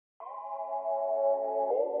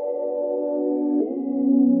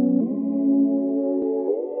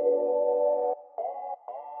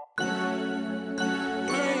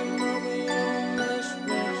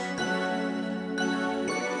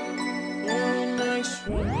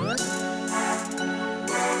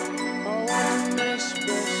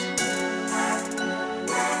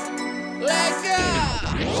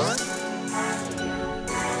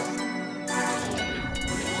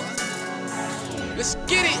Let's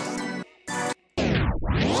get it.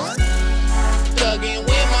 Thuggin'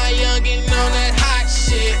 with my youngin' on that hot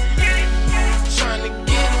shit. Tryna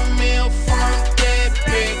get a meal from that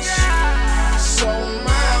bitch. So I'm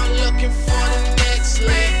out looking for the next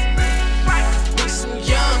lick. We some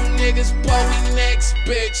young niggas, boy, we next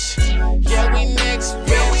bitch. Yeah, we next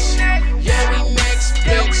bitch. Yeah, we next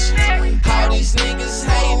bitch. All these niggas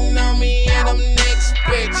hating on me and I'm next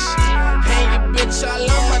bitch. Hey, you bitch, I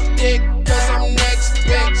love my dick, cause I'm next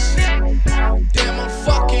bitch. Damn, I'm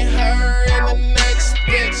fucking her and the next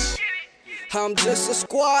bitch. I'm just a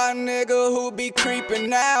squad nigga who be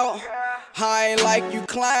creeping out. I ain't like you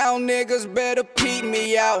clown niggas, better peep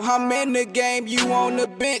me out. I'm in the game, you on the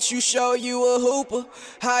bench, you show you a hooper.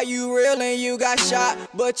 How you reelin', you got shot,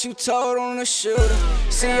 but you told on the shooter.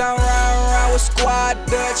 See, I'm riding around with squad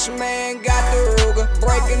Dutch, man, got the Ruger.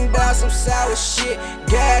 Breaking down some sour shit,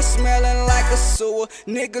 gas smelling like a sewer.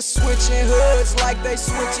 Niggas switching hoods like they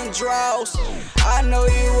switching draws. I know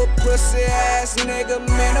you a pussy ass nigga,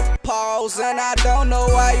 menopause. And I don't know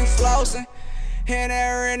why you flossing in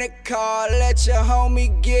that rented car, let your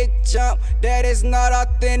homie get jumped. That is not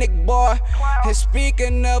authentic, boy. And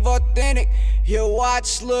speaking of authentic, your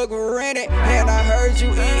watch look rented. And I heard you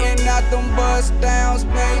eating out them buzz downs,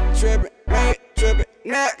 man, you trippin',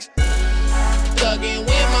 next. Thuggin'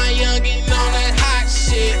 with my youngin' on that hot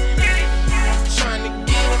shit. Tryna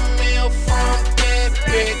get a meal from that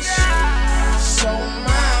bitch. So I'm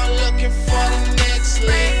out looking for the next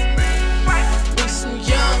lick. We some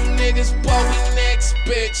young niggas, boy, we next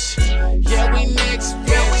bitch. Yeah, we next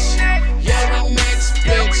bitch. Yeah, we next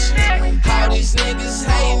bitch. All these niggas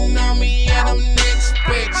hating on me and I'm next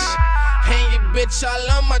bitch. Hey, you bitch, I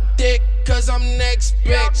love my dick, cause I'm next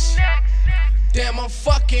bitch. Damn, I'm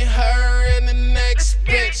fucking her and the next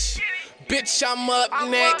bitch. Bitch, I'm up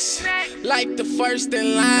next, like the first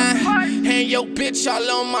in line. And yo, bitch, all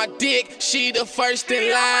on my dick, she the first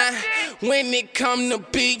in line. When it come to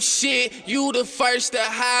beef shit, you the first to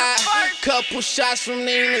hide. Couple shots from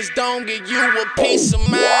Nina's don't get you a peace of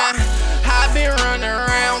mind. I've been running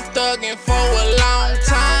around thugging for a long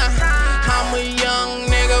time. I'm a young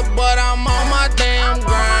nigga, but I'm on my damn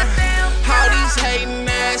grind. All these hating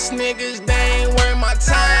ass niggas, they ain't worth my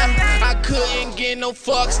time. I couldn't get no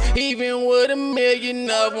fucks, even with 1,000,000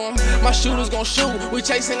 of them. My shooters gon' shoot, we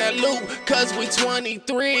chasing that loot, cause we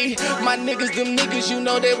 23. My niggas, them niggas, you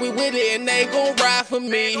know that we with it, and they gon' ride for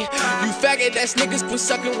me. You faggot ass niggas quit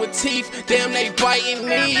sucking with teeth, damn they biting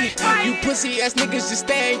me. You pussy ass niggas just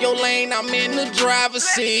stay in your lane, I'm in the driver's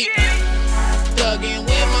seat. Thuggin'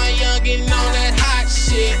 with my youngin' on that hot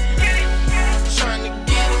shit.